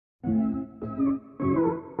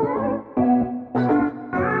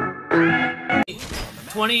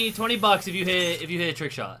$20 if you hit a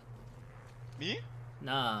trick shot. Me?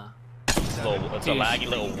 Nah. It's a laggy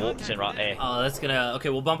little whoops and rock. Hey. Oh, that's gonna. Okay,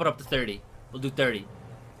 we'll bump it up to 30. We'll do 30.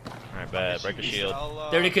 Alright, bad. Break a shield.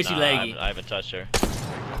 30 because you laggy. I haven't touched her.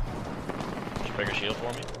 Just break her shield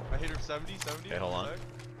for me. I hit her 70. Okay, hold on.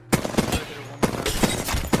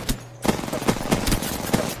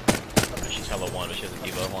 She's hella one, but she has a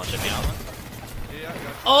Devo. Hold on, check me out. Yeah,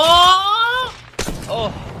 Oh!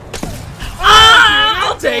 Oh! Ah!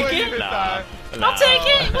 I'll take it! Nah. I'll take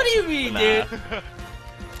it! What do you mean, dude? Good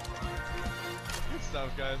stuff,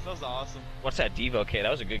 guys. That was awesome. What's that Devo? Okay, that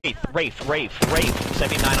was a good. Rafe.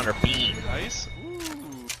 79 on her beam. Nice.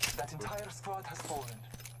 Ooh. That entire squad has fallen.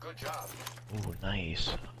 Good job. Ooh,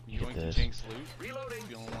 nice. You Get going to this. Jinx loot? Reloading.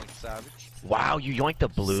 Feeling like savage. Wow, you yoinked the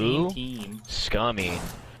blue? Same team. Scummy.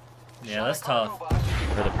 Yeah, that's tough.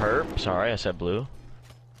 For the perp? Sorry, I said blue.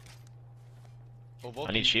 Oh,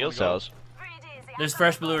 I need shield cells. There's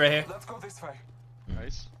fresh blue right here. Let's go this way.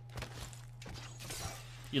 Nice.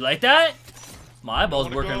 You like that? My eyeball's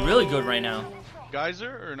Wanna working go really good right now.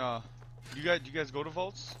 Geyser or nah? You guys go to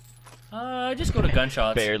vaults? Just go to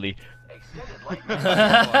gunshots. Barely.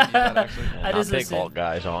 I Not just big listen. vault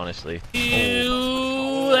guys, honestly.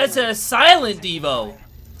 Ooh, that's a silent Devo.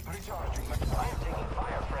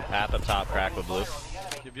 Path up top, crack with blue.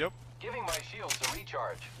 Yep. Giving my shields a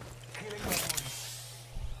recharge.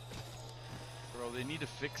 Bro, they need to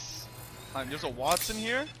fix. There's a Watson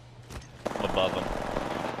here. Above him.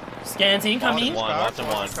 Scans incoming. Watson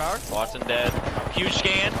one. Cracked. Watson dead. Huge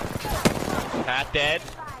scan. Path dead.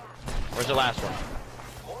 Where's the last one?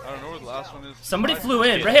 I don't know where the last one is. Somebody flew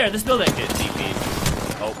in. Right here, this building. Get TP.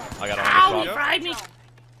 Oh, I got Ow, on he fried me.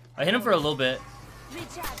 I hit him for a little bit.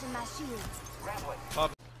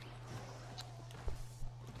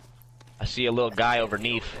 I see a little guy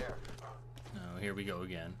underneath. Oh, here we go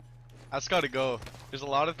again. That's gotta go. There's a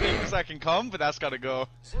lot of things that can come, but that's gotta go.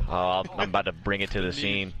 Oh, I'm about to bring it to the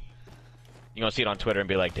scene. You're gonna see it on Twitter and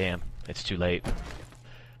be like, damn, it's too late.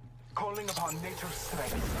 Calling upon nature's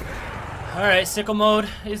strength. Alright, sickle mode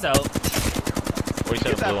is out.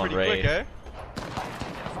 47 Get that blue on pretty Ray. quick, eh?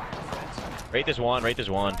 Rate this one, rate this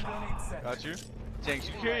one. Got you. Jinx,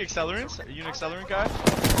 you carry accelerants? Are you an accelerant guy?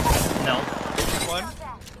 No. One?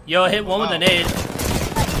 Yo, I hit one with a nade.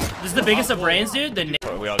 This is the biggest of brains, dude. The nade.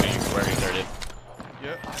 We all get square inserted.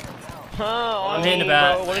 Yep. Oh, I'm hitting the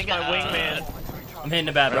bat. bro, what is my wingman? I'm hitting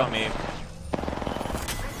the bat, bro. Me.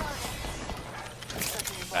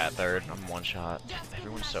 At third, I'm one shot.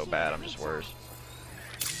 Everyone's so bad, I'm just worse.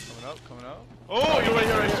 Coming up. Oh, you're right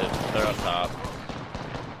here. They're up top.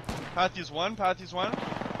 Pathy's one.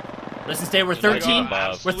 Listen, stay. We're 13.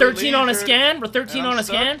 above. We're 13 on a scan. We're 13 on a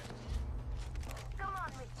scan.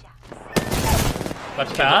 Got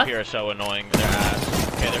the Kids up path. here are so annoying. They're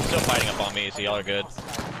ass. Okay, they're still fighting up on me, so y'all are good.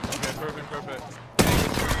 Okay, perfect.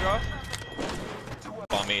 Drop.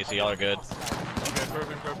 Up on me, so y'all are good. Okay,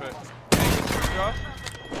 perfect. Drop.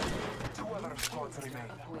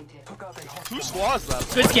 Two squads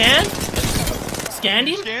left. Good scan. Scanned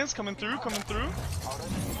him. Scans coming through.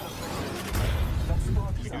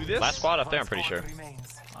 You do this? Last squad up there, I'm pretty sure.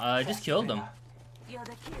 I just killed them.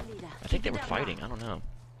 I think they were fighting, I don't know.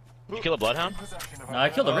 Did you kill a Bloodhound? No, I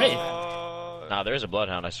killed a raid. Nah, there is a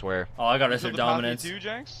Bloodhound, I swear. Oh, I got you us their killed the Pathy dominance. too,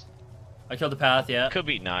 Jenks? I killed the path. Yeah. Could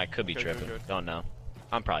be, nah, I could be Okay, tripping. good. Don't know.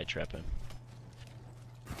 I'm probably tripping.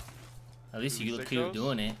 At least you look Take cute those?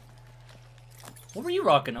 doing it. What were you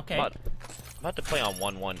rocking? Okay. I'm about to play on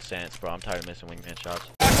 1-1 cents, bro. I'm tired of missing wingman shots.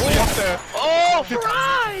 Oh,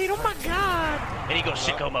 fried! Oh my god! And he goes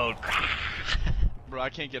sicko mode. Bro, I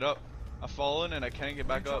can't get up. I've fallen and I can't get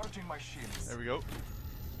back up. There we go.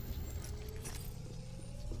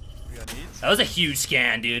 We got needs. That was a huge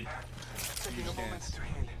scan, dude. Huge scans.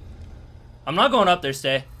 I'm not going up there,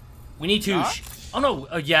 stay. We need Huh? Touche. Oh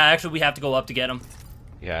no, yeah, actually we have to go up to get him.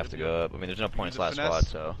 You have to go up. I mean, there's no points The last finesse-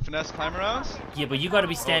 squad, so. Finesse climb arounds? Yeah, but you gotta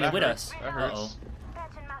be standing that with hurts. us. That hurts.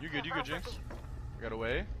 Uh-oh. You good, Jinx? I got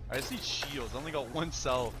away. I just need shields. I only got one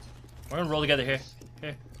cell. We're gonna roll together here.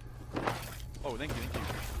 Here. Oh, thank you.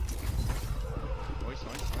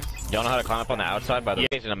 Nice. Y'all know how to climb up on the outside by the way,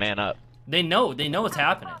 and a man up. They know what's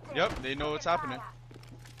happening. Yep, they know what's happening.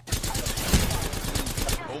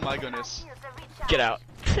 Oh my goodness. Get out.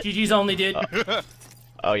 GG's only, dude.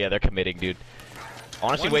 Oh yeah, they're committing, dude.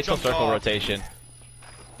 Honestly, One wait till jumped circle off. rotation.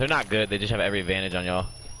 They're not good. They just have every advantage on y'all.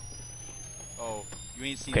 Oh, you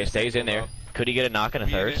ain't seen Okay, this stays in there. up. Could he get a knock and a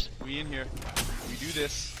We in thirst? it. We in here. We do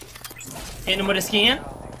this. Hitting him with a scan.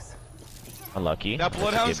 Unlucky. That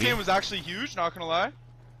Bloodhound Gibby. scan was actually huge, not gonna lie.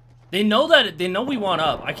 They know that. They know we want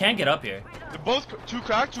up. I can't get up here. They're both two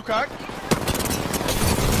crack. Got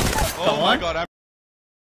Oh my one? god,